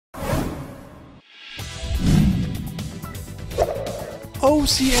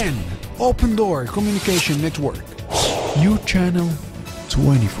OCN, Open Door Communication Network. You channel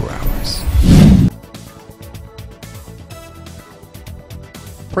 24 hours.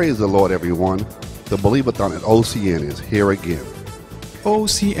 Praise the Lord, everyone. The Believe-A-Thon at OCN is here again.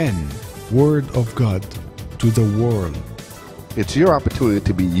 OCN, Word of God to the world. It's your opportunity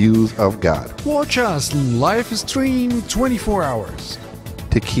to be used of God, Watch us live stream 24 hours.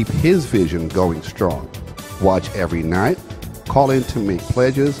 to keep His vision going strong. Watch every night, call in to make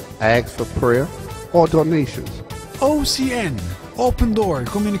pledges, ask for prayer, or donations. OCN, Open Door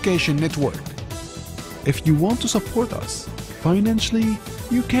Communication Network. If you want to support us financially,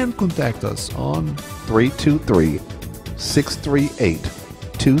 you can contact us on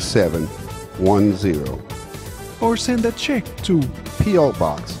 323-638-2710. or send a check to P.O.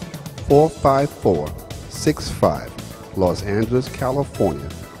 Box 45465, Los Angeles, California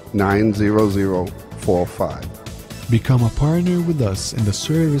 90045. become a partner with us in the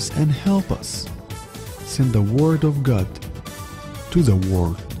service and help us send the Word of God to the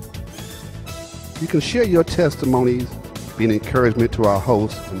world. You can share your testimonies, be an encouragement to our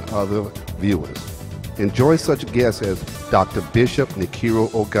hosts and other viewers. Enjoy such guests as Dr. Bishop Nikiro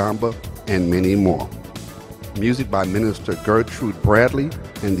Ogamba and many more. Music by Minister Gertrude Bradley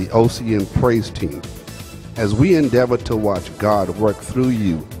and the OCN Praise Team, as we endeavor to watch God work through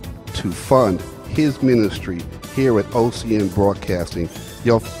you to fund His ministry here at OCN Broadcasting,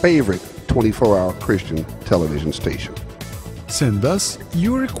 your favorite 24-hour Christian television station. Send us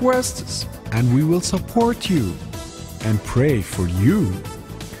your requests and we will support you and pray for you.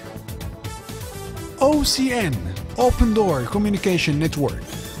 OCN, Open Door Communication Network.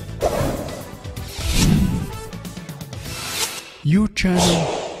 You channel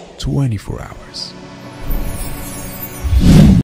 24 hours.